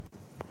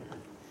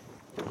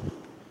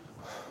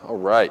All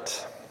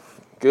right.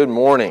 Good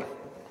morning.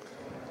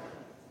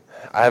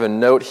 I have a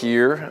note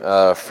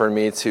here for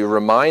me to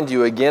remind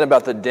you again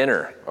about the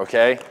dinner,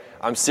 okay?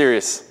 I'm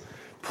serious.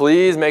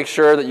 Please make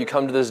sure that you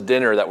come to this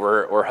dinner that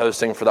we're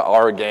hosting for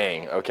our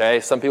gang, okay?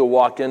 Some people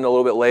walked in a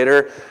little bit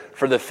later.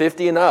 For the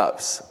 50 and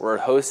ups, we're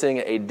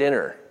hosting a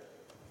dinner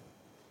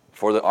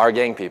for our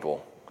gang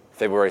people,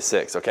 February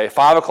 6th, okay?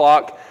 5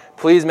 o'clock,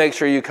 please make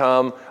sure you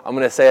come. I'm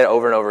going to say it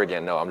over and over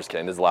again. No, I'm just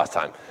kidding. This is the last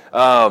time.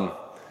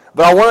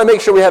 But I want to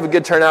make sure we have a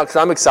good turnout because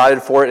I'm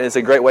excited for it, and it's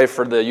a great way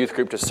for the youth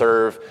group to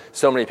serve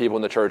so many people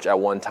in the church at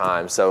one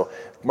time. So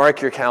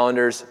mark your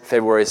calendars,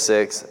 February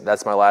 6th.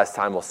 That's my last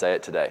time. We'll say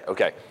it today.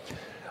 Okay.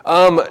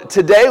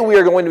 Today we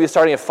are going to be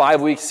starting a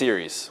 5-week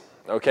series.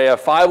 Okay, a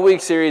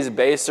 5-week series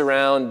based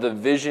around the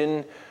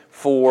vision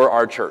for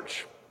our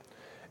church.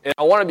 And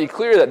I want to be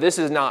clear that this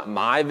is not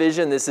my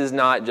vision. This is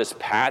not just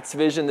Pat's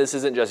vision. This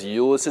isn't just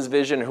Eulis's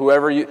vision.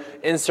 Whoever you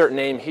insert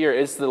name here,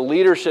 it's the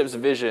leadership's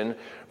vision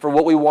for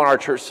what we want our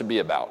church to be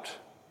about.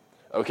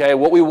 Okay,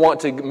 what we want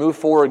to move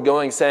forward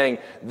going, saying,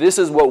 this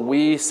is what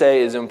we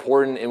say is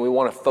important and we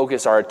want to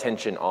focus our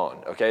attention on.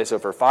 Okay, so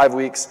for 5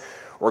 weeks,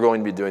 we're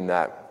going to be doing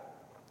that.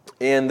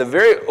 And the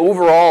very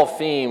overall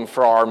theme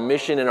for our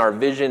mission and our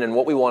vision and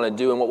what we want to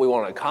do and what we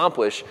want to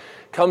accomplish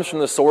comes from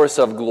the source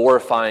of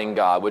glorifying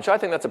God, which I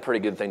think that's a pretty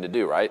good thing to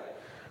do, right?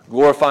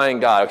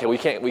 Glorifying God. Okay, we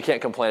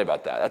can't complain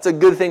about that. That's a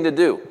good thing to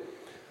do.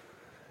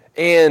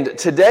 And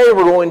today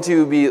we're going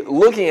to be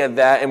looking at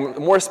that and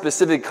more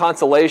specific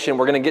consolation.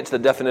 We're going to get to the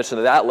definition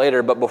of that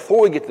later. But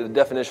before we get to the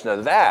definition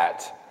of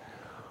that,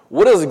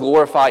 what does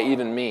glorify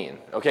even mean?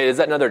 Okay, is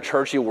that another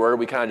churchy word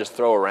we kind of just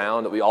throw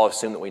around that we all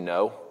assume that we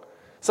know?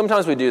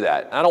 Sometimes we do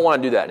that. I don't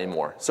want to do that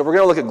anymore. So we're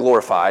going to look at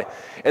glorify.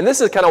 And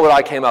this is kind of what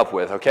I came up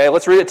with, okay?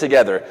 Let's read it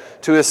together.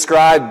 To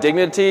ascribe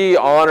dignity,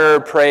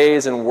 honor,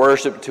 praise, and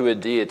worship to a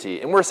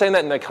deity. And we're saying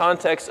that in the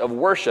context of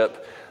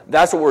worship,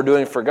 that's what we're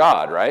doing for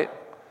God, right?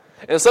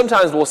 And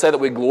sometimes we'll say that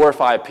we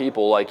glorify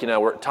people, like,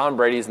 Tom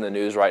Brady's in the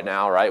news right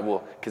now, right?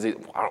 Well, because is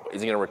he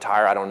going to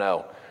retire? I don't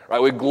know, right?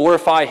 We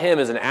glorify him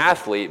as an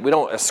athlete. We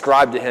don't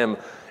ascribe to him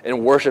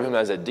and worship him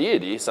as a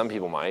deity. Some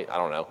people might, I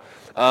don't know.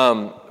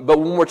 But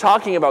when we're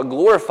talking about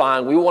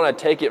glorifying, we want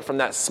to take it from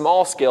that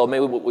small scale,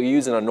 maybe what we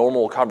use in a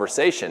normal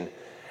conversation,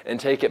 and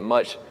take it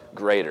much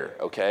greater,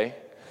 okay?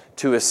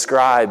 To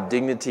ascribe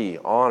dignity,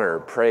 honor,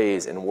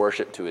 praise, and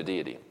worship to a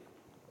deity.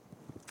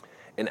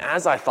 And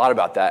as I thought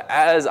about that,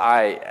 as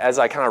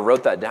I kind of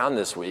wrote that down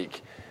this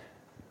week,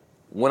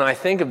 when I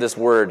think of this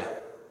word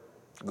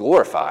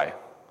glorify,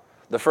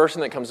 the first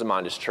thing that comes to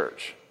mind is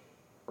church.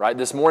 Right?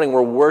 This morning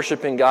we're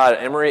worshiping God.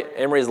 Emery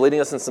is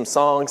leading us in some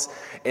songs,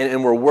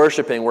 and we're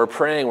worshiping, we're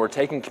praying, we're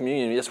taking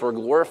communion. Yes, we're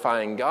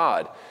glorifying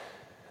God.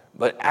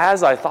 But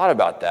as I thought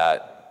about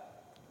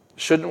that,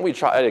 shouldn't we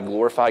try to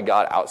glorify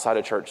God outside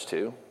of church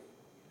too?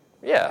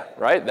 Yeah,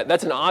 right?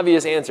 That's an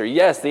obvious answer.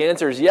 Yes, the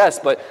answer is yes,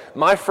 but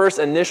my first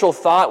initial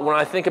thought when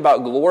I think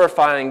about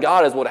glorifying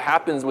God is what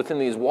happens within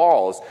these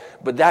walls.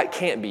 But that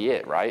can't be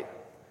it, right?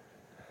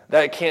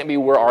 That can't be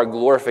where our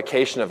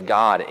glorification of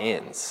God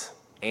ends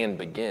and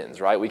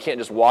begins, right? We can't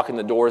just walk in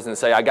the doors and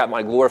say, I got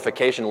my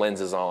glorification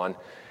lenses on,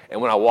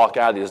 and when I walk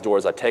out of these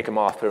doors, I take them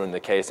off, put them in the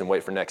case, and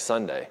wait for next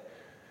Sunday.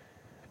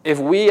 If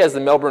we as the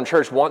Melbourne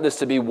Church want this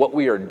to be what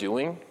we are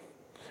doing,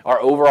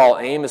 our overall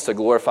aim is to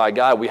glorify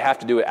God, we have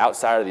to do it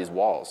outside of these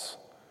walls.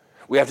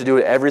 We have to do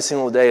it every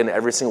single day in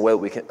every single way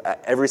we can,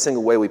 every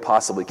single way we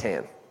possibly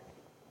can.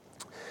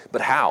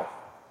 But how?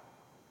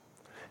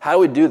 How do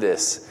we do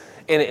this?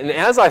 And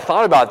as I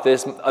thought about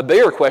this, a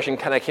bigger question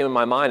kind of came in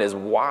my mind is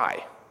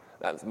why?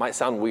 That might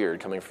sound weird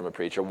coming from a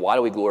preacher. Why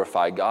do we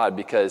glorify God?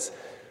 Because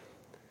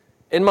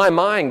in my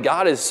mind,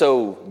 God is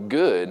so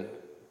good.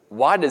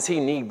 Why does he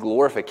need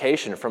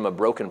glorification from a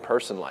broken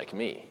person like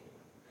me?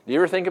 Do you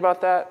ever think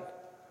about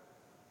that?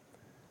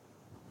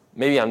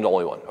 Maybe I'm the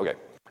only one. Okay.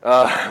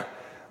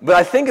 But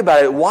I think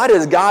about it. Why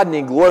does God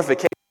need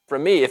glorification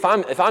from me? If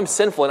I'm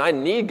sinful and I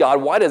need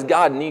God, why does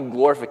God need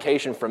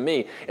glorification from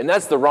me? And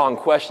that's the wrong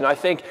question. I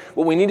think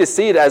what we need to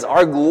see it as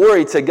our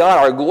glory to God,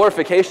 our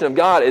glorification of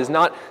God is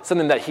not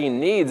something that he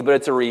needs, but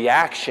it's a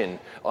reaction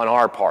on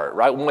our part,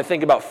 right? When we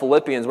think about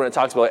Philippians, when it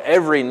talks about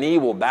every knee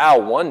will bow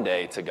one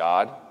day to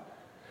God,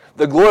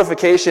 the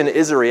glorification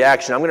is a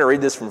reaction. I'm going to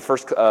read this from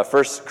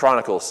First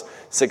Chronicles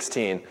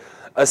 16.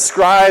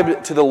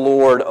 Ascribe to the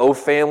Lord, O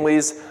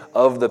families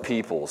of the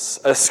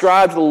peoples.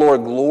 Ascribe to the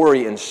Lord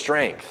glory and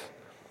strength.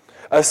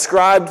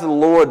 Ascribe to the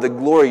Lord the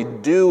glory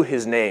due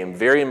his name.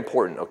 Very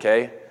important,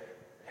 okay?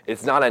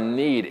 It's not a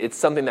need. It's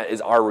something that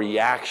is our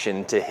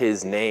reaction to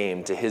his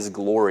name, to his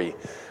glory.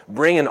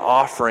 Bring an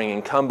offering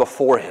and come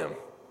before him.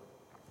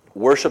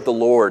 Worship the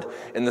Lord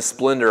in the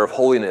splendor of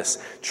holiness.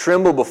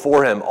 Tremble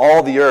before him,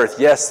 all the earth.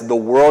 Yes, the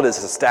world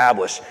is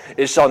established.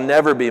 It shall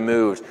never be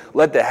moved.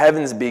 Let the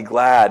heavens be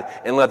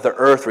glad, and let the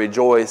earth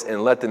rejoice,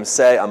 and let them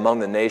say among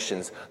the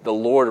nations, the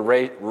Lord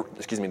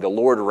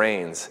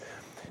reigns.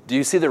 Do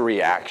you see the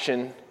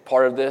reaction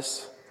part of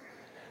this?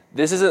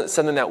 This isn't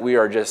something that we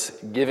are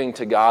just giving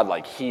to God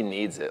like he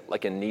needs it,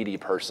 like a needy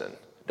person.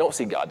 Don't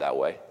see God that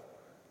way.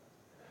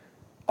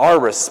 Our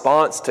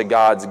response to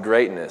God's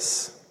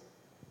greatness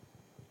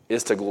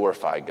is to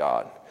glorify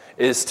God,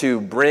 is to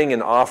bring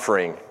an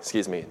offering,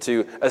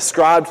 to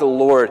ascribe to the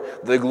Lord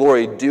the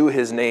glory due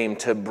his name,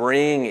 to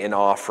bring an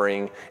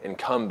offering and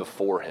come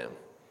before him.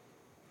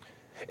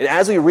 And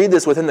as we read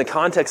this within the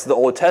context of the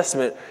Old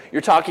Testament, you're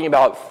talking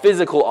about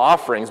physical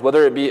offerings,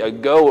 whether it be a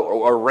goat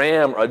or a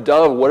ram or a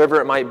dove, whatever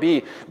it might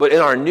be. But in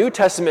our New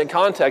Testament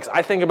context,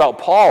 I think about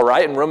Paul,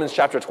 right, in Romans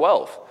chapter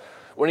 12,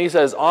 when he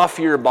says,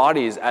 offer your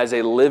bodies as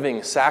a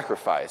living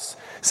sacrifice.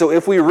 So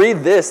if we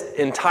read this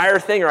entire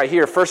thing right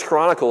here, 1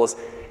 Chronicles,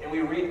 and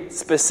we read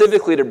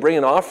specifically to bring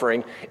an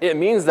offering, it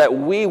means that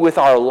we with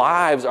our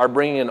lives are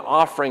bringing an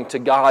offering to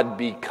God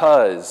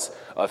because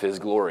of his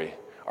glory.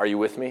 Are you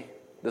with me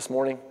this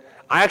morning?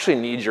 I actually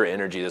need your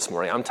energy this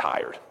morning. I'm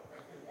tired.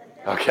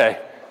 Okay?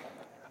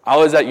 I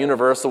was at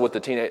Universal with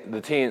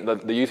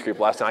the youth group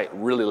last night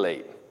really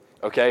late.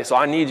 Okay? So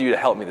I need you to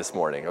help me this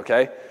morning,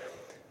 okay?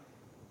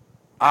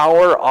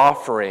 Our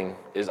offering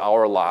is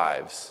our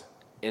lives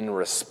in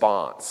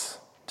response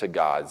to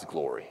God's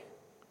glory.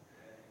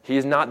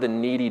 He's not the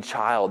needy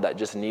child that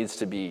just needs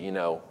to be,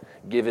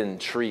 given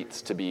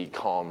treats to be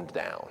calmed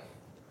down.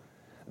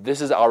 This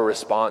is our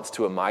response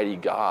to a mighty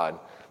God,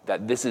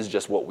 that this is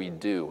just what we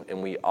do,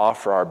 and we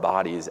offer our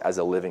bodies as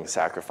a living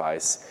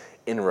sacrifice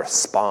in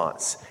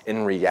response,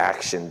 in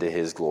reaction to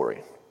his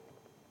glory.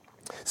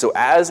 So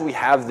as we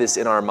have this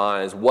in our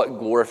minds, what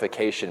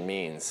glorification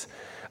means,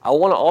 I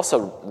want to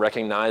also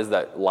recognize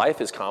that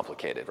life is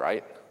complicated,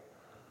 right?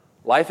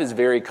 Life is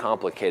very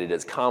complicated,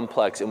 it's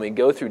complex, and we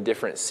go through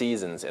different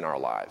seasons in our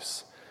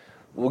lives.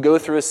 We'll go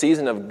through a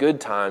season of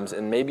good times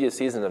and maybe a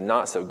season of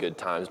not so good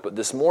times, but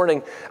this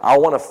morning I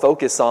want to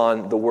focus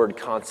on the word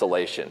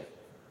consolation.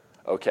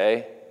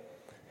 Okay?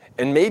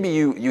 And maybe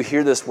you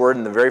hear this word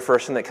and the very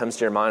first thing that comes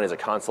to your mind is a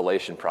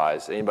consolation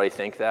prize. Anybody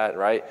think that,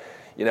 right?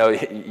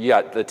 You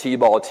got the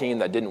T-ball team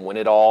that didn't win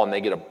it all and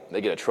they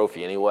get a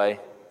trophy anyway.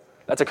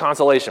 That's a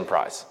consolation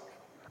prize.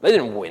 They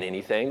didn't win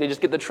anything, they just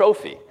get the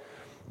trophy.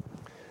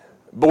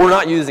 But we're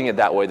not using it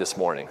that way this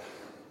morning.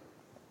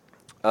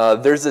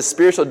 There's the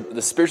spiritual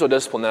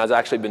discipline that I've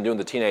actually been doing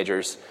with the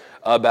teenagers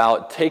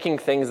about taking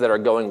things that are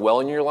going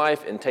well in your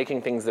life and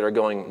taking things that are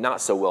going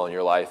not so well in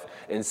your life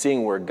and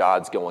seeing where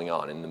God's going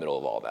on in the middle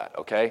of all that,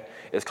 okay?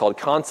 It's called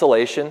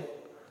consolation,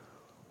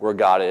 where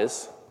God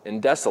is, and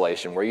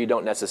desolation, where you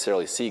don't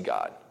necessarily see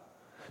God.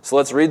 So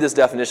let's read this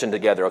definition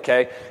together,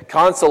 okay?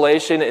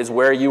 Consolation is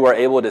where you are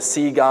able to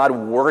see God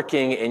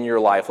working in your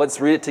life. Let's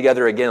read it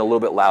together again a little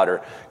bit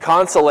louder.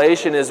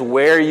 Consolation is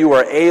where you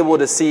are able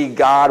to see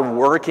God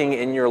working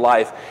in your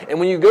life. And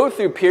when you go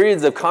through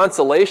periods of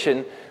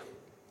consolation,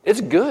 it's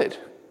good,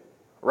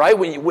 right?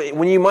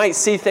 When you might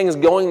see things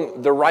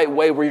going the right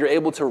way, where you're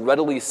able to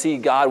readily see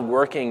God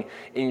working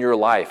in your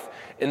life.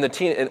 When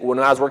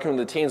I was working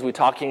with the teens, we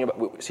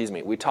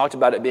talked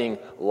about it being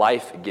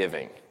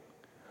life-giving.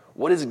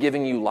 What is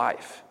giving you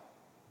life?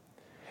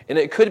 And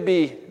it could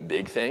be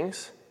big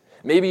things.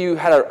 Maybe you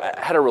had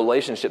a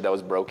relationship that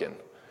was broken,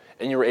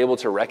 and you were able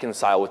to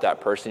reconcile with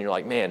that person. You're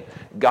like, man,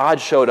 God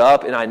showed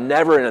up, and I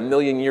never in a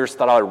million years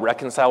thought I would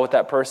reconcile with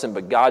that person,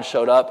 but God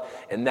showed up,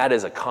 and that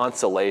is a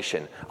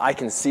consolation. I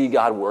can see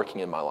God working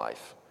in my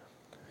life.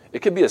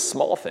 It could be a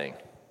small thing.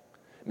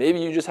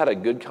 Maybe you just had a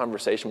good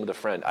conversation with a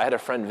friend. I had a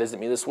friend visit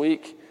me this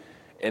week,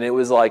 and it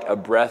was like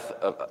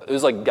it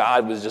was like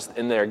God was just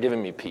in there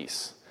giving me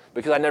peace,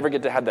 because I never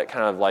get to have that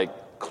kind of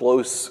like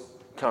close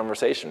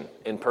conversation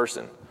in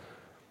person.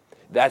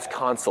 That's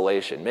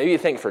consolation. Maybe you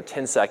think for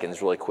 10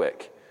 seconds really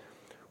quick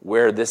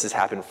where this has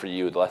happened for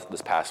you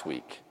this past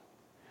week.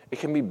 It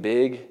can be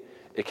big,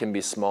 it can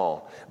be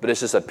small, but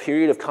it's just a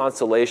period of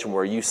consolation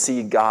where you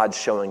see God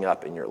showing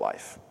up in your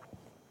life.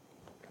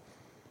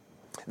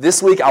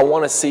 This week, I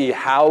want to see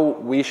how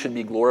we should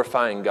be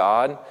glorifying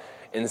God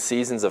in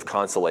seasons of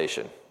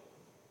consolation.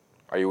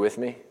 Are you with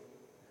me?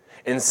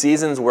 In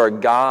seasons where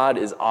God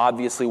is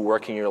obviously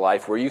working in your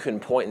life, where you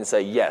can point and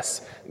say,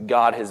 yes,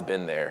 God has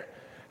been there.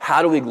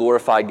 How do we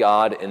glorify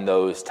God in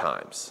those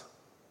times?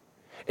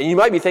 And you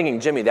might be thinking,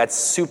 Jimmy, that's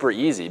super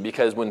easy,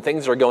 because when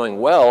things are going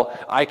well,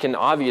 I can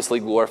obviously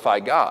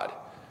glorify God.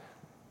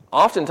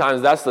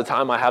 Oftentimes, that's the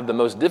time I have the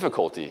most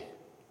difficulty,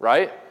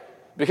 right?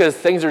 Because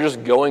things are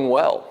just going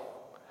well.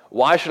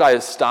 Why should I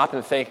stop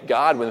and thank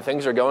God when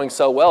things are going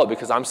so well?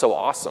 Because I'm so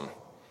awesome.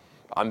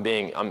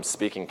 I'm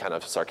speaking kind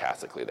of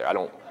sarcastically there.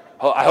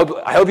 I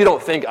hope you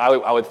don't think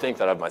I would think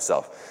that of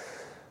myself.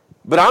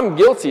 But I'm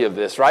guilty of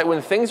this, right?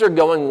 When things are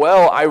going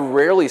well, I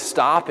rarely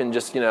stop and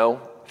just,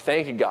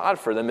 thank God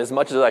for them as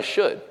much as I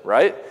should,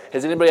 right?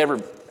 Has anybody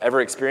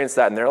ever experienced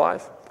that in their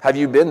life? Have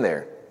you been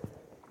there?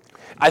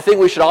 I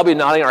think we should all be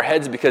nodding our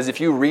heads, because if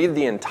you read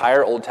the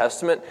entire Old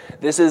Testament,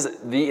 this is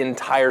the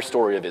entire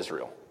story of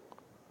Israel.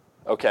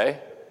 Okay?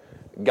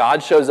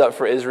 God shows up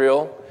for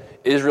Israel.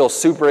 Israel's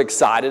super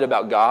excited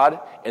about God,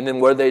 and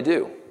then what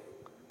do?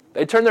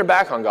 They turn their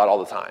back on God all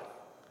the time.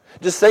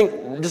 Just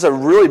a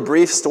really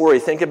brief story.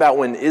 Think about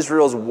when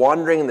Israel's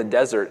wandering in the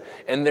desert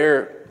and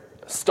they're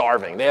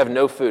starving. They have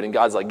no food, and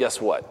God's like,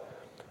 guess what?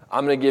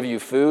 I'm going to give you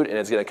food, and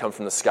it's going to come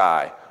from the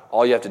sky.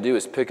 all you have to do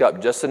is pick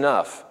up just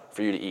enough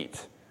for you to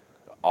eat.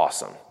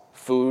 Awesome.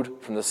 Food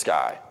from the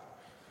sky.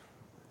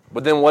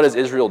 But then what does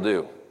Israel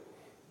do?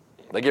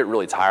 They get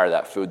really tired of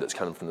that food that's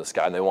coming from the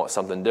sky, and they want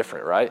something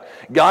different, right?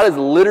 God is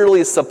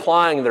literally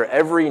supplying their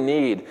every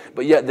need,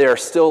 but yet they're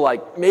still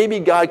like, maybe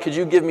God, could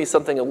you give me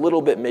something a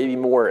little bit maybe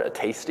more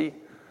tasty?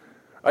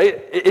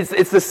 Right?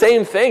 It's the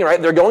same thing, right?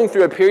 They're going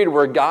through a period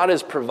where God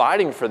is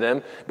providing for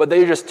them, but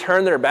they just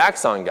turn their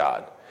backs on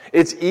God.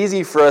 It's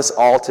easy for us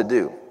all to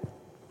do.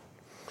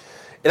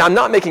 And I'm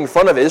not making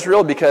fun of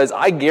Israel because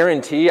I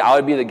guarantee I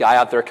would be the guy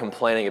out there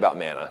complaining about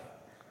manna.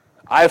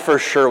 I for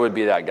sure would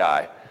be that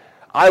guy.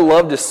 I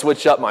love to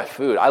switch up my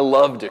food. I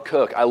love to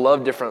cook. I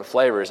love different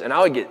flavors. And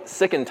I would get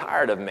sick and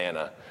tired of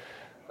manna.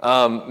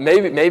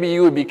 Maybe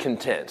you would be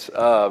content.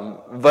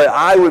 But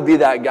I would be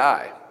that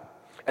guy.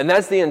 And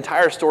that's the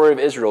entire story of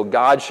Israel.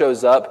 God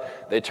shows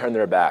up, they turn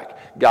their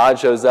back. God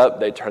shows up,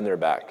 they turn their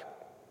back.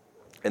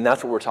 And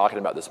that's what we're talking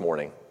about this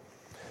morning.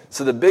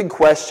 So the big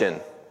question,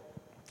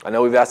 I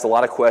know we've asked a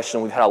lot of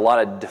questions. We've had a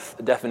lot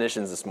of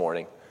definitions this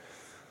morning.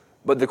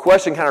 But the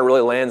question kind of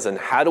really lands in,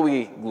 how do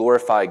we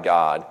glorify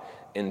God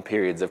in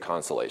periods of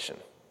consolation?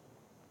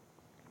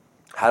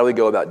 How do we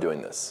go about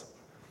doing this?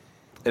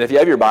 And if you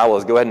have your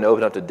Bibles, go ahead and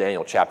open up to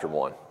Daniel chapter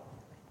 1.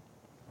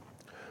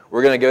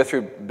 We're going to go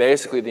through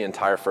basically the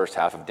entire first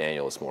half of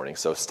Daniel this morning,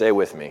 so stay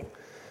with me.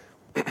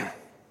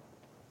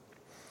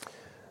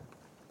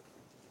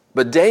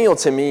 But Daniel,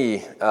 to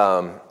me,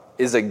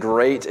 is a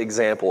great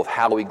example of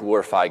how we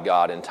glorify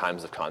God in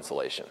times of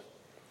consolation.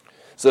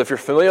 So if you're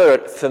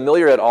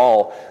familiar at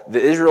all,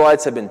 the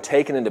Israelites have been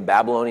taken into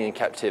Babylonian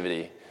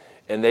captivity,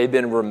 and they've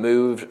been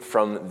removed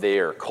from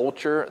their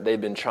culture.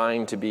 They've been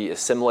trying to be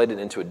assimilated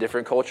into a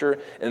different culture,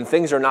 and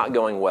things are not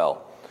going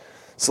well.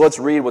 So let's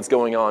read what's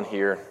going on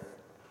here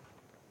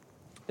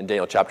in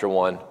Daniel chapter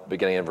 1,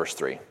 beginning in verse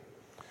 3.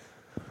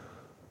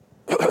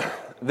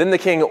 Then the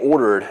king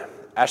ordered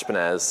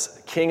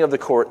Ashpenaz, king of the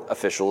court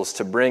officials,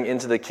 to bring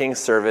into the king's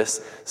service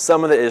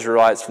some of the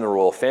Israelites from the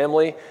royal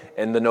family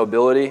and the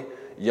nobility,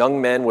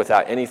 young men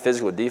without any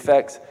physical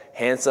defects,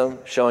 handsome,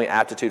 showing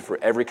aptitude for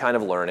every kind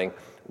of learning,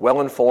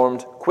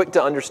 well-informed, quick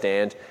to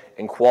understand,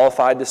 and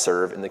qualified to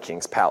serve in the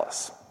king's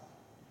palace.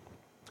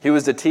 He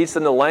was to teach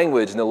them the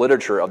language and the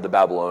literature of the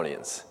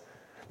Babylonians.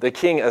 The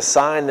king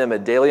assigned them a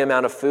daily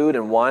amount of food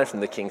and wine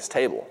from the king's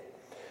table.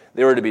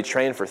 They were to be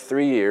trained for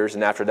 3 years,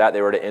 and after that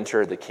they were to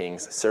enter the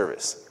king's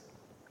service.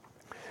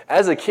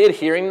 As a kid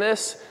hearing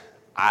this,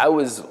 I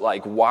was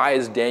like, why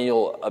is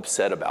Daniel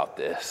upset about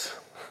this?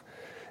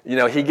 You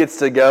know, he gets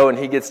to go and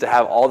he gets to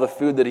have all the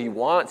food that he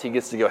wants. He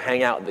gets to go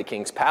hang out at the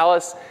king's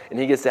palace, and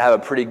he gets to have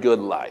a pretty good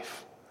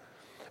life.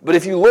 But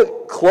if you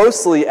look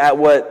closely at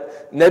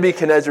what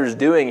Nebuchadnezzar is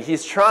doing,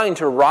 he's trying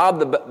to rob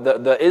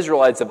the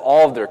Israelites of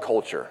all of their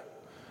culture.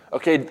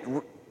 Okay,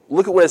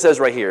 look at what it says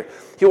right here.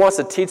 He wants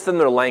to teach them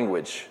their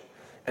language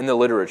and the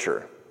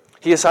literature.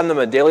 He assigned them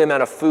a daily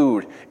amount of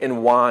food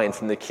and wine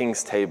from the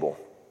king's table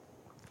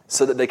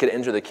so that they could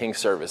enter the king's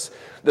service.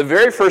 The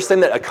very first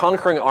thing that a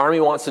conquering army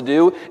wants to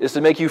do is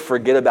to make you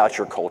forget about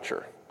your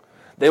culture.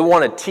 They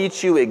want to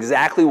teach you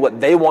exactly what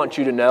they want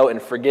you to know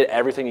and forget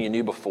everything you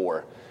knew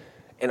before.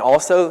 And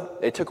also,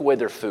 they took away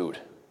their food.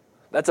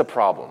 That's a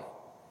problem.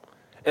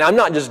 And I'm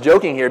not just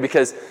joking here,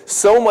 because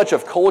so much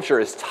of culture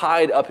is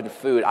tied up in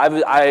food.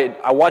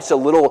 I watched a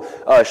little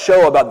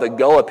show about the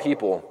Gullah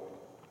people,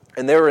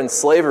 and they were in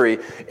slavery,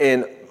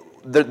 and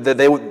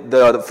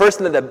the first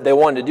thing that they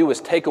wanted to do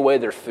was take away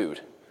their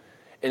food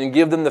and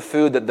give them the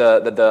food that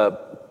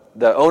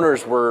the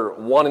owners were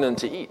wanting them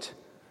to eat.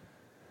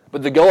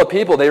 But the Gullah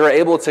people, they were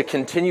able to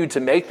continue to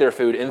make their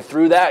food, and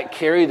through that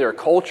carry their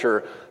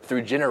culture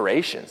through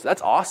generations.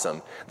 That's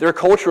awesome. Their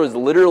culture is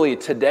literally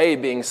today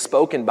being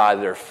spoken by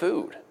their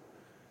food.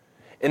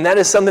 And that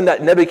is something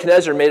that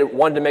Nebuchadnezzar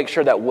wanted to make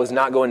sure that was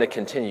not going to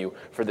continue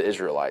for the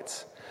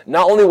Israelites.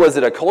 Not only was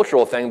it a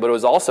cultural thing, but it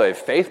was also a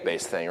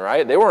faith-based thing,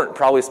 right? They weren't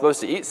probably supposed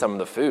to eat some of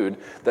the food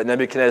that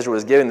Nebuchadnezzar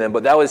was giving them,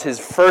 but that was his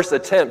first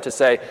attempt to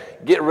say,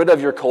 get rid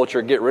of your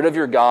culture, get rid of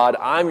your God,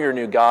 I'm your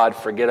new God,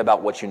 forget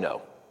about what you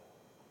know.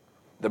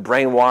 The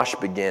brainwash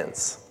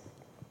begins.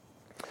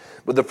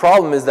 But the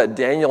problem is that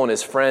Daniel and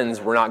his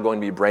friends were not going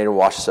to be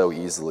brainwashed so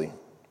easily,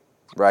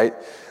 right?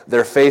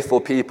 They're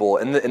faithful people.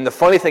 And the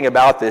funny thing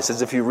about this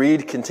is if you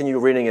continue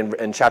reading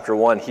in chapter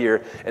 1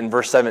 here in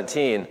verse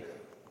 17,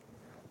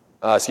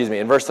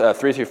 in verse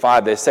 3 through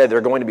 5, they say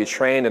they're going to be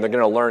trained and they're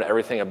going to learn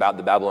everything about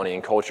the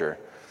Babylonian culture.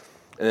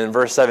 And in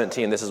verse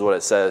 17, this is what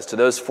it says. To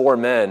those 4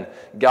 men,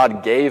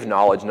 God gave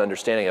knowledge and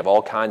understanding of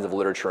all kinds of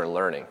literature and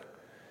learning.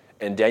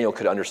 And Daniel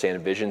could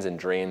understand visions and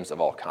dreams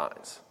of all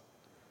kinds.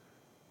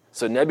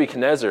 So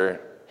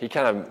Nebuchadnezzar, he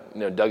kind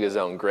of dug his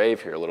own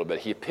grave here a little bit.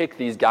 He picked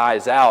these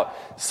guys out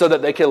so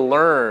that they could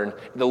learn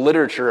the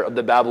literature of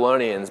the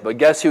Babylonians. But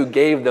guess who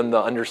gave them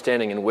the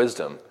understanding and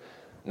wisdom?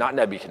 Not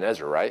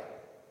Nebuchadnezzar, right?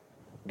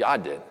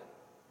 God did.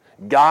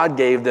 God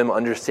gave them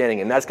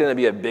understanding, and that's going to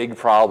be a big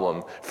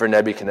problem for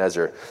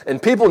Nebuchadnezzar. And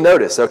people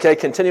notice, okay,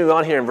 continuing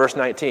on here in verse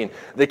 19,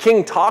 the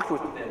king talked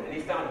with them, and he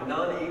found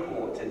none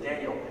equal to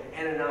Daniel,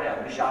 Hananiah,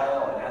 Hananiah,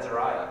 Mishael, and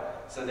Azariah.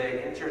 So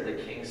they entered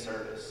the king's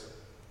service.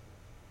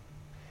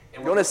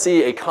 And we're going to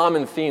see a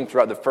common theme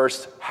throughout the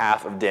first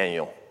half of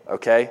Daniel,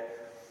 okay?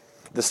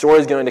 The story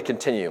is going to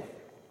continue.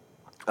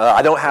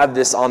 I don't have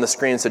this on the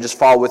screen, so just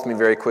follow with me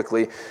very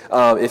quickly.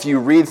 If you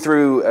read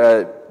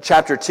through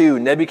chapter 2,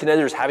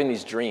 Nebuchadnezzar is having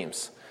these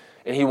dreams,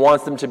 and he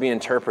wants them to be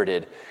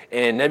interpreted.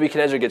 And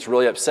Nebuchadnezzar gets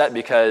really upset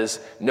because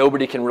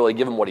nobody can really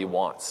give him what he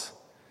wants.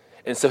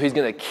 And so he's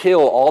going to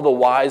kill all the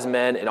wise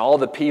men and all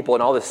the people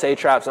and all the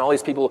satraps and all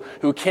these people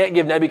who can't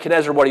give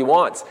Nebuchadnezzar what he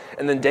wants.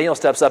 And then Daniel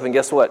steps up, and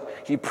guess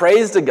what? He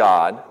prays to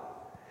God,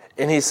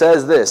 and he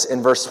says this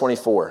in verse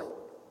 24.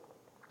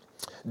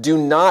 Do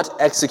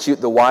not execute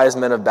the wise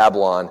men of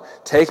Babylon.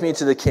 Take me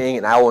to the king,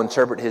 and I will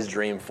interpret his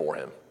dream for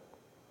him.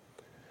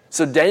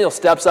 So Daniel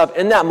steps up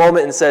in that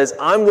moment and says,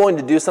 I'm going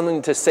to do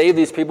something to save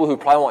these people who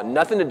probably want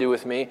nothing to do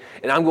with me,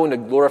 and I'm going to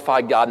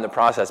glorify God in the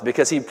process,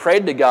 because he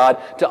prayed to God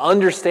to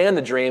understand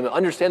the dream,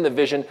 understand the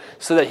vision,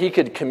 so that he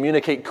could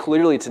communicate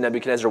clearly to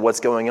Nebuchadnezzar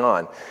what's going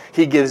on.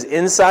 He gives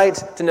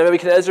insight to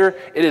Nebuchadnezzar.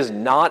 It is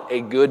not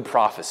a good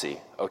prophecy,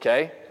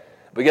 okay?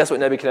 But guess what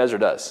Nebuchadnezzar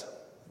does?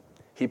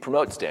 He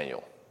promotes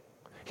Daniel.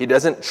 He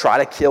doesn't try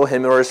to kill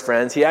him or his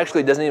friends. He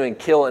actually doesn't even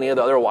kill any of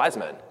the other wise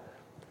men.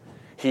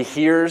 He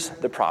hears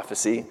the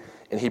prophecy,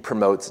 and he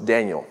promotes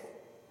Daniel.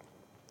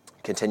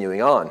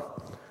 Continuing on,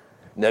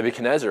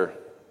 Nebuchadnezzar,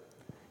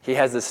 he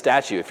has this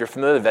statue. If you're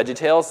familiar with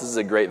VeggieTales, this is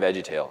a great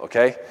VeggieTale,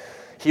 okay?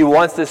 He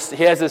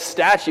has this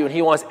statue, and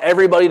he wants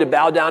everybody to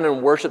bow down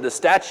and worship the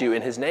statue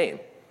in his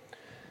name.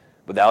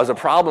 But that was a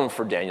problem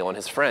for Daniel and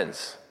his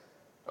friends,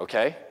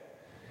 okay?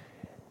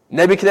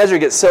 Nebuchadnezzar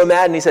gets so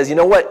mad, and he says, you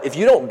know what? If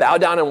you don't bow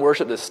down and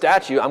worship this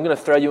statue, I'm going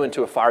to throw you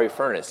into a fiery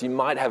furnace. You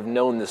might have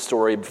known this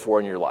story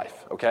before in your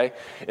life, okay?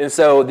 And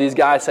so these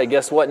guys say,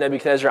 guess what,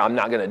 Nebuchadnezzar? I'm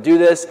not going to do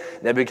this.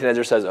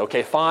 Nebuchadnezzar says,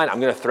 okay, fine.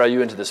 I'm going to throw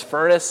you into this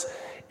furnace.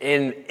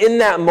 And in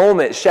that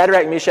moment,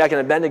 Shadrach, Meshach,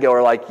 and Abednego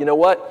are like, you know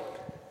what?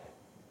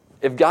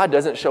 If God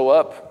doesn't show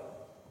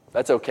up,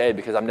 that's okay,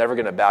 because I'm never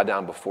going to bow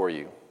down before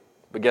you.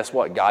 But guess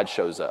what? God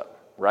shows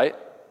up, right?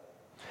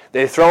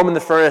 They throw him in the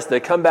furnace.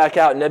 They come back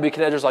out, and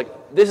Nebuchadnezzar's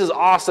like, this is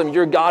awesome.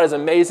 Your God is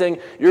amazing.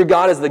 Your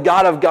God is the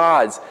God of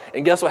gods.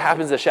 And guess what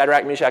happens to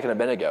Shadrach, Meshach, and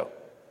Abednego?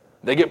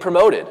 They get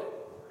promoted.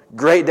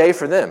 Great day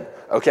for them.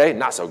 Okay,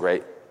 not so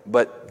great,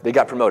 but they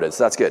got promoted,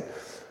 so that's good.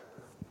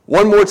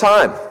 Another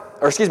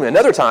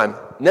time,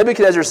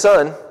 Nebuchadnezzar's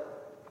son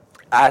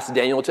asked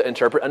Daniel to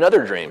interpret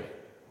another dream.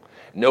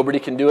 Nobody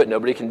can do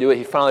it.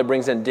 He finally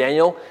brings in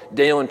Daniel.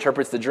 Daniel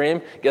interprets the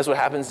dream. Guess what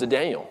happens to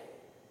Daniel?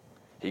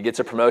 He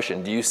gets a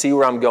promotion. Do you see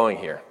where I'm going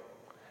here?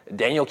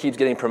 Daniel keeps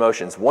getting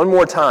promotions. One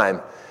more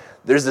time,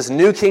 there's this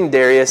new king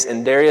Darius,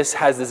 and Darius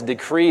has this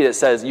decree that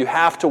says, you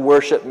have to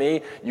worship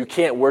me. You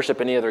can't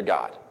worship any other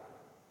god.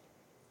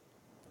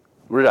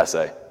 What did I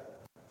say?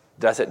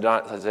 Did I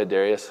say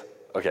Darius?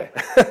 Okay.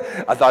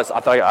 I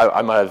thought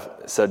I might have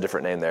said a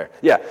different name there.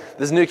 Yeah,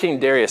 this new king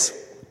Darius,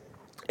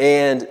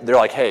 and they're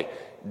like, hey,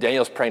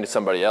 Daniel's praying to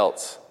somebody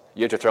else.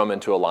 You have to throw him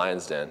into a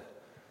lion's den.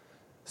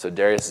 So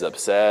Darius is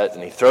upset,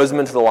 and he throws him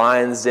into the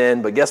lion's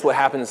den. But guess what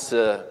happens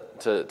to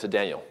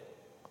Daniel?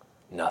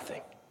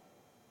 Nothing.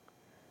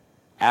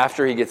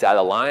 After he gets out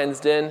of the lion's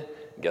den,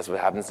 guess what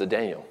happens to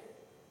Daniel?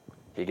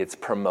 He gets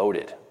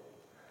promoted.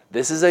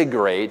 This is a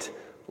great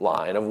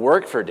line of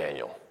work for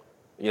Daniel.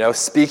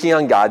 Speaking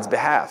on God's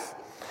behalf.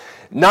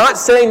 Not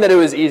saying that it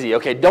was easy.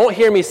 Okay, don't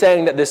hear me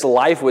saying that this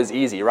life was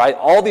easy, right?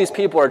 All these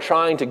people are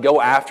trying to go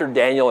after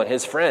Daniel and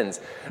his friends.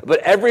 But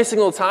every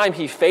single time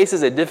he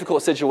faces a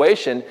difficult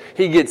situation,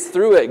 he gets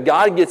through it.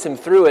 God gets him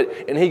through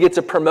it, and he gets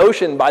a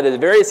promotion by the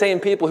very same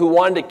people who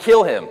wanted to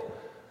kill him.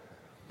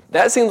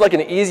 That seems like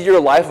an easier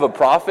life of a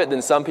prophet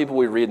than some people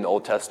we read in the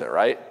Old Testament,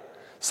 right?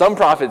 Some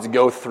prophets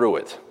go through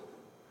it.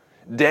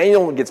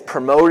 Daniel gets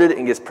promoted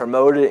and gets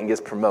promoted and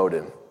gets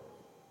promoted.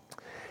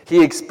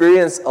 He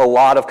experienced a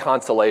lot of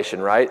consolation,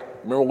 right?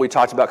 Remember when we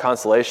talked about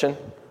consolation?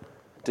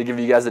 To give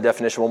you guys the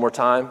definition one more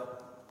time.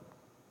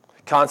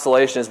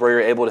 Consolation is where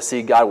you're able to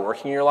see God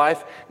working in your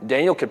life.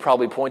 Daniel could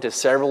probably point to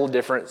several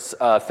different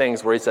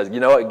things where he says, you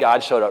know what,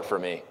 God showed up for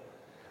me.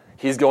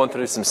 He's going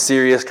through some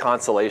serious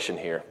consolation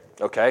here,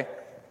 okay?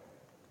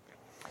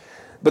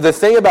 But the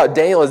thing about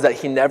Daniel is that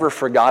he never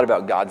forgot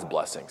about God's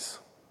blessings.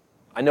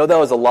 I know that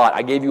was a lot.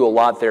 I gave you a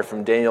lot there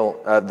from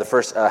Daniel, the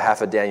first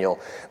half of Daniel.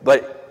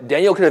 But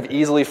Daniel could have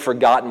easily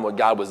forgotten what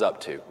God was up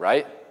to,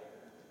 right?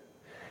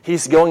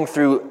 He's going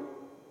through,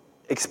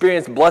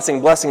 experienced blessing.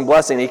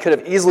 He could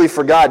have easily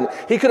forgotten.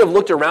 He could have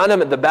looked around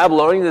him at the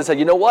Babylonians and said,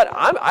 you know what?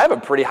 I have a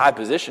pretty high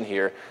position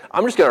here.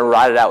 I'm just going to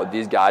ride it out with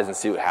these guys and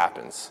see what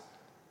happens.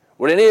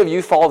 Would any of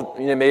you fall,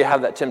 maybe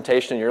have that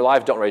temptation in your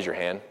life? Don't raise your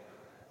hand.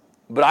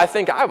 But I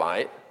think I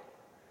might.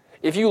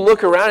 If you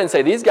look around and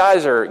say, these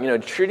guys are,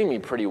 treating me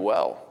pretty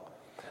well.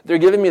 They're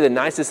giving me the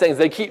nicest things.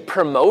 They keep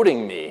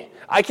promoting me.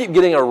 I keep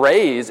getting a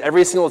raise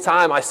every single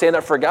time I stand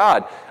up for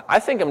God. I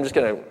think I'm just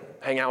going to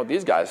hang out with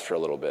these guys for a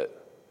little bit.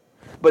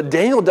 But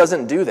Daniel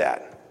doesn't do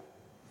that.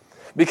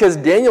 Because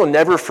Daniel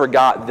never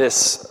forgot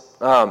this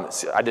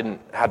I didn't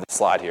have the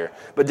slide here.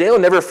 But Daniel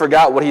never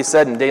forgot what he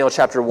said in Daniel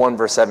chapter 1,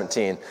 verse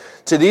 17.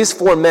 To these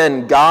 4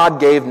 men, God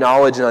gave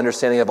knowledge and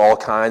understanding of all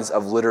kinds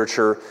of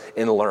literature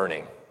and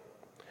learning.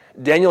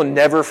 Daniel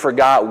never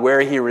forgot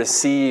where he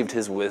received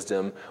his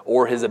wisdom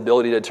or his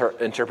ability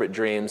to interpret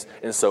dreams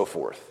and so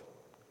forth.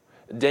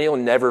 Daniel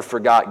never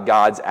forgot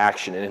God's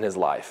action in his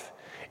life.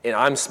 And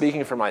I'm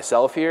speaking for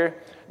myself here.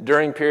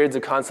 During periods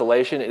of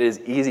consolation, it is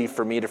easy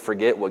for me to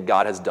forget what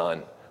God has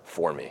done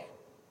for me.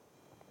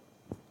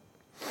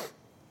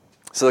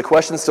 So the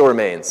question still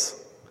remains,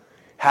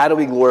 how do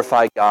we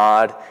glorify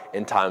God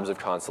in times of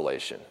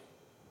consolation?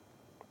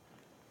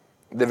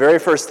 The very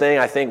first thing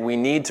I think we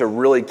need to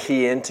really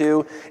key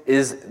into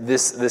is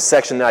this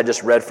section that I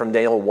just read from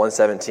Daniel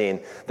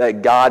 1:17,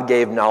 that God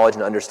gave knowledge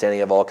and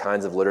understanding of all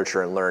kinds of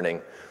literature and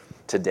learning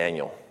to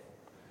Daniel.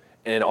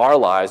 And in our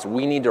lives,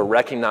 we need to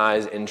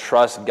recognize and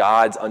trust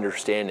God's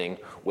understanding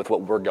with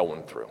what we're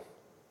going through.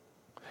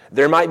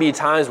 There might be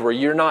times where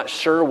you're not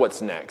sure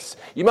what's next.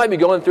 You might be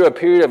going through a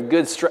period of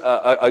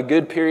a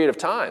good period of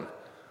time.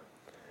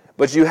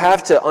 But you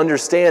have to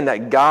understand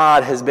that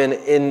God has been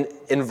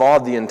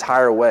involved the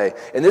entire way.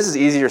 And this is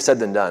easier said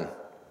than done.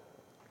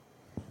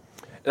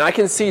 And I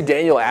can see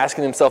Daniel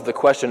asking himself the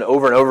question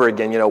over and over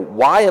again,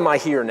 why am I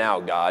here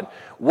now, God?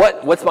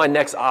 What's my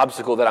next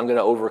obstacle that I'm going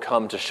to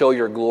overcome to show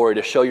your glory,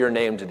 to show your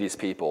name to these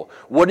people?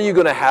 What are you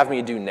going to have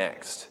me do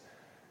next?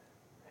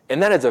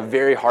 And that is a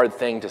very hard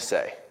thing to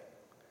say.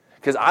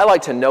 Because I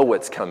like to know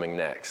what's coming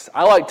next.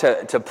 I like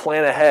to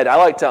plan ahead. I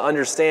like to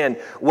understand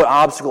what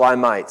obstacle I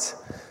might.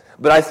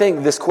 But I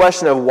think this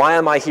question of why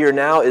am I here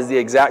now is the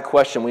exact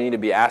question we need to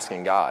be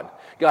asking God.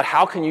 God,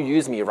 how can you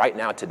use me right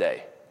now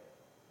today?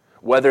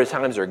 Whether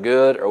times are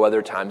good or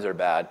whether times are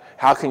bad,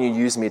 how can you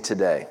use me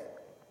today?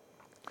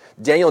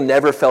 Daniel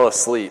never fell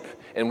asleep,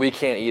 and we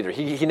can't either.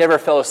 He never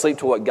fell asleep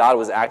to what God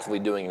was actively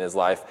doing in his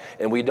life,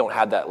 and we don't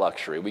have that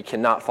luxury. We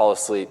cannot fall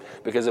asleep,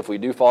 because if we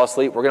do fall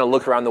asleep, we're going to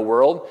look around the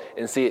world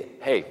and see,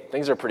 hey,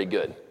 things are pretty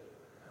good.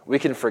 We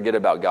can forget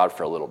about God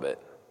for a little bit.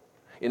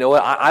 You know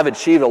what? I've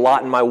achieved a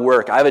lot in my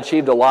work. I've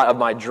achieved a lot of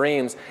my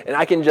dreams, and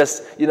I can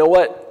just, you know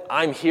what?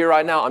 I'm here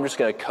right now. I'm just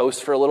going to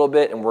coast for a little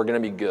bit, and we're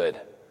going to be good.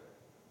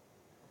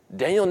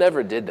 Daniel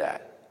never did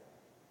that.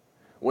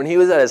 When he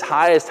was at his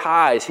highest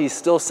highs, he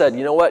still said,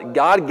 you know what?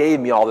 God gave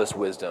me all this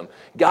wisdom.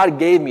 God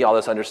gave me all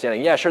this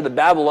understanding. Yeah, sure, the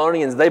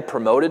Babylonians, they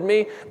promoted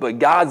me, but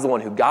God's the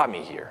one who got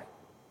me here.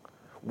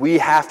 We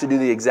have to do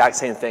the exact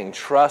same thing.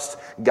 Trust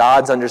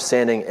God's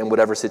understanding in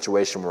whatever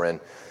situation we're in.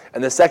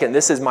 And the second,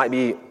 might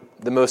be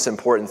the most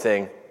important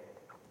thing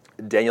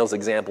Daniel's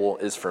example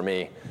is for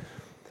me,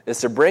 is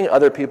to bring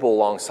other people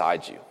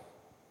alongside you.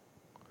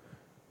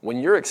 When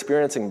you're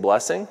experiencing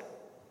blessing,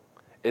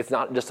 it's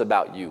not just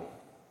about you.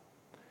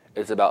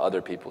 It's about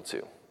other people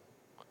too.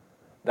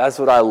 That's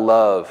what I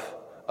love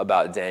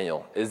about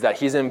Daniel, is that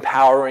he's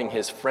empowering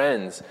his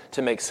friends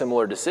to make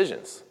similar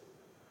decisions.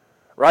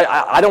 Right?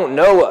 I don't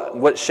know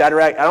what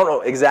Shadrach, I don't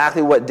know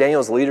exactly what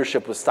Daniel's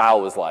leadership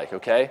style was like,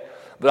 okay?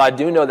 But I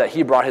do know that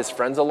he brought his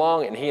friends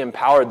along and he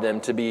empowered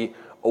them to be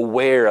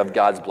aware of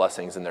God's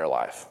blessings in their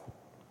life.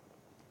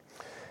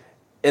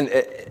 And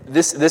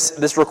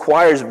this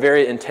requires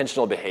very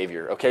intentional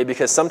behavior, okay?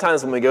 Because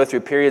sometimes when we go through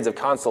periods of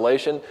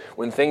consolation,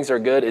 when things are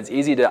good, it's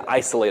easy to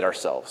isolate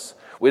ourselves.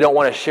 We don't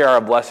want to share our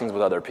blessings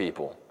with other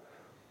people.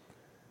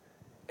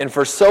 And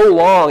for so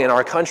long in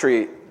our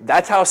country,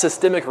 that's how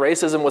systemic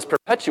racism was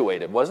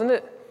perpetuated, wasn't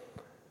it?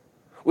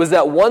 Was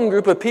that one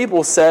group of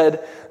people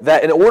said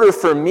that in order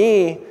for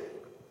me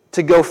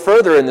to go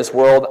further in this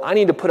world, I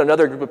need to put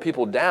another group of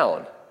people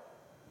down.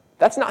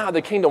 That's not how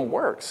the kingdom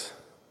works.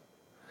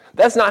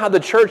 That's not how the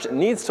church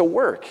needs to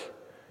work.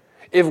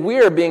 If we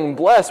are being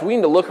blessed, we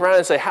need to look around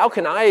and say, how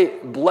can I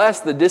bless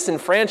the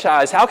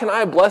disenfranchised? How can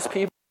I bless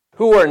people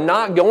who are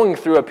not going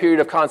through a period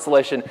of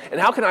consolation?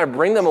 And how can I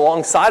bring them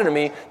alongside of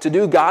me to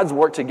do God's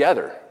work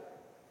together?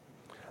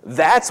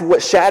 That's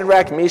what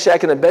Shadrach,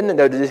 Meshach, and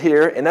Abednego did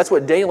here, and that's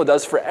what Daniel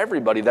does for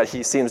everybody that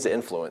he seems to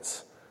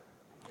influence.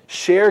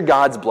 Share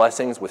God's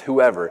blessings with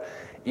whoever,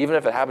 even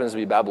if it happens to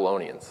be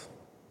Babylonians.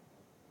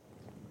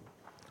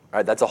 All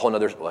right, that's a whole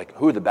nother,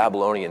 who are the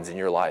Babylonians in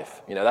your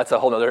life? That's a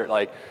whole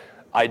nother,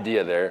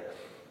 idea there.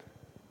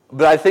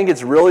 But I think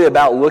it's really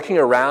about looking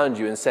around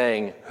you and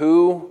saying,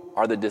 who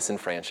are the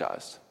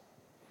disenfranchised?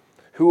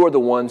 Who are the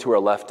ones who are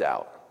left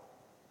out?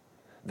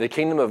 The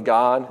kingdom of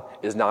God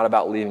is not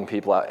about leaving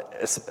people out,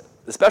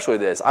 especially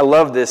this. I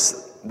love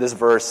this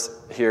verse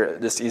here,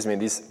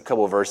 these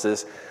couple of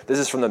verses. This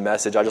is from the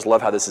Message. I just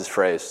love how this is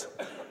phrased.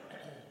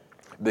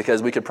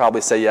 Because we could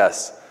probably say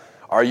yes.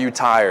 Are you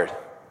tired?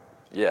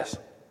 Yes.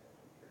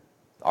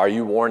 Are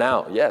you worn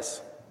out?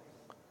 Yes.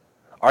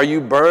 Are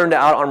you burned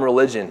out on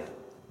religion?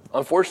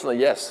 Unfortunately,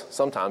 yes.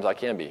 Sometimes I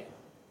can be.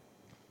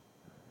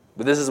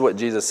 But this is what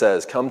Jesus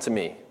says. Come to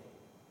me.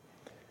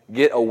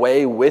 Get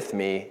away with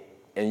me,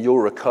 and you'll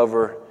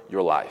recover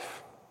your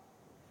life.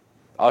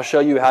 I'll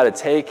show you how to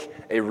take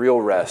a real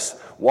rest.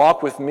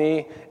 Walk with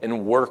me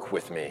and work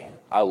with me.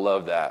 I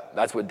love that.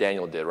 That's what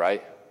Daniel did,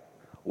 right?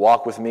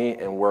 Walk with me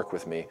and work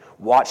with me.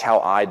 Watch how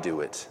I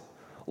do it.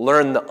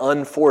 Learn the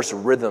unforced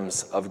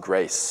rhythms of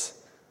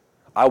grace.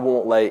 I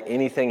won't lay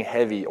anything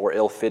heavy or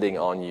ill-fitting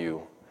on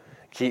you.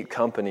 Keep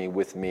company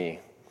with me,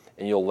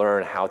 and you'll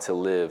learn how to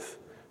live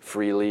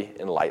freely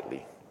and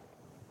lightly.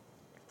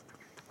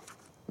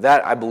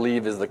 That, I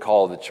believe, is the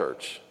call of the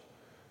church.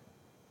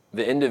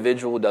 The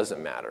individual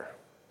doesn't matter.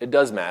 It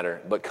does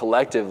matter, but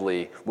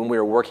collectively, when we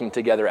are working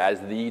together as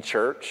the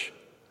church,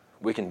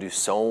 we can do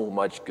so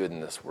much good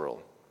in this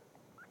world,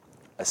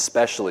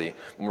 especially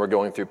when we're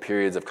going through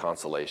periods of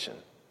consolation.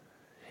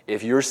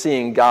 If you're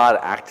seeing God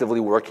actively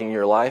working in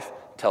your life,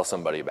 tell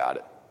somebody about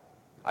it.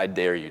 I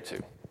dare you to.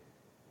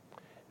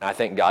 And I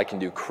think God can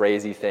do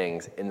crazy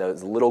things in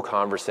those little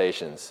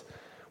conversations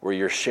where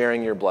you're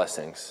sharing your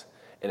blessings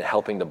and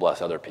helping to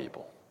bless other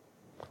people.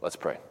 Let's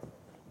pray.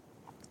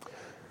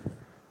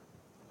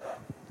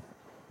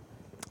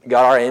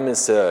 God, our aim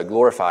is to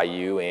glorify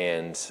you,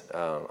 and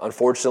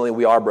unfortunately,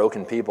 we are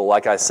broken people.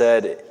 Like I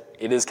said,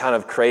 it is kind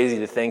of crazy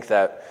to think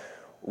that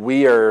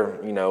we are,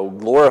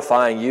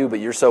 glorifying you, but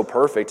you're so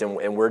perfect,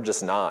 and we're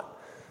just not.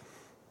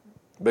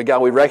 But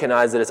God, we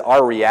recognize that it's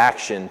our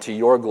reaction to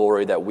your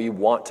glory that we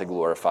want to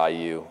glorify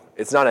you.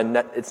 It's not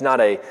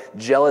a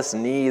jealous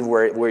need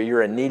where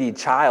you're a needy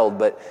child,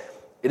 but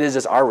it is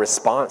just our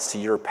response to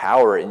your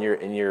power and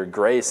your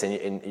grace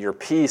and your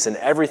peace and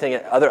everything,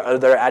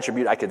 other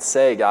attribute I could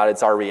say, God,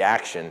 it's our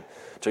reaction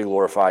to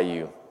glorify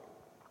you.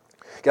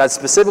 God,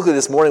 specifically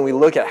this morning, we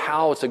look at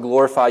how to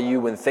glorify you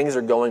when things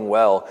are going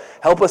well.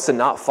 Help us to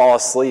not fall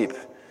asleep.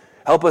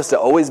 Help us to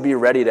always be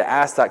ready to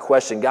ask that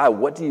question, God,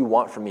 what do you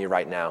want from me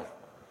right now?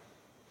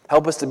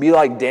 Help us to be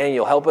like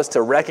Daniel. Help us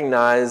to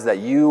recognize that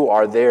you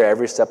are there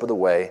every step of the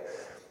way.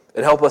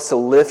 And help us to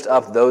lift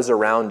up those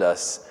around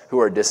us who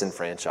are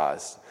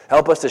disenfranchised.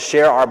 Help us to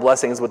share our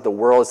blessings with the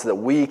world so that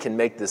we can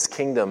make this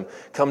kingdom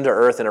come to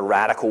earth in a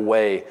radical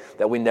way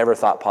that we never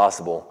thought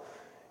possible.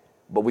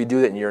 But we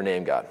do it in your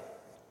name, God.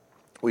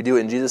 We do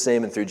it in Jesus'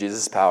 name and through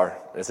Jesus' power.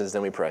 And it's in his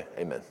name we pray.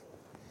 Amen.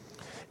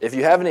 If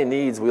you have any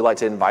needs, we'd like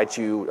to invite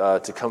you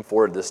to come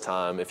forward this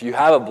time. If you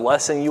have a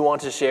blessing you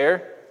want to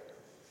share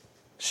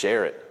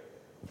it.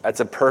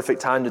 That's a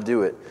perfect time to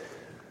do it.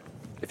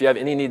 If you have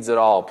any needs at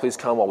all, please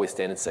come while we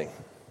stand and sing.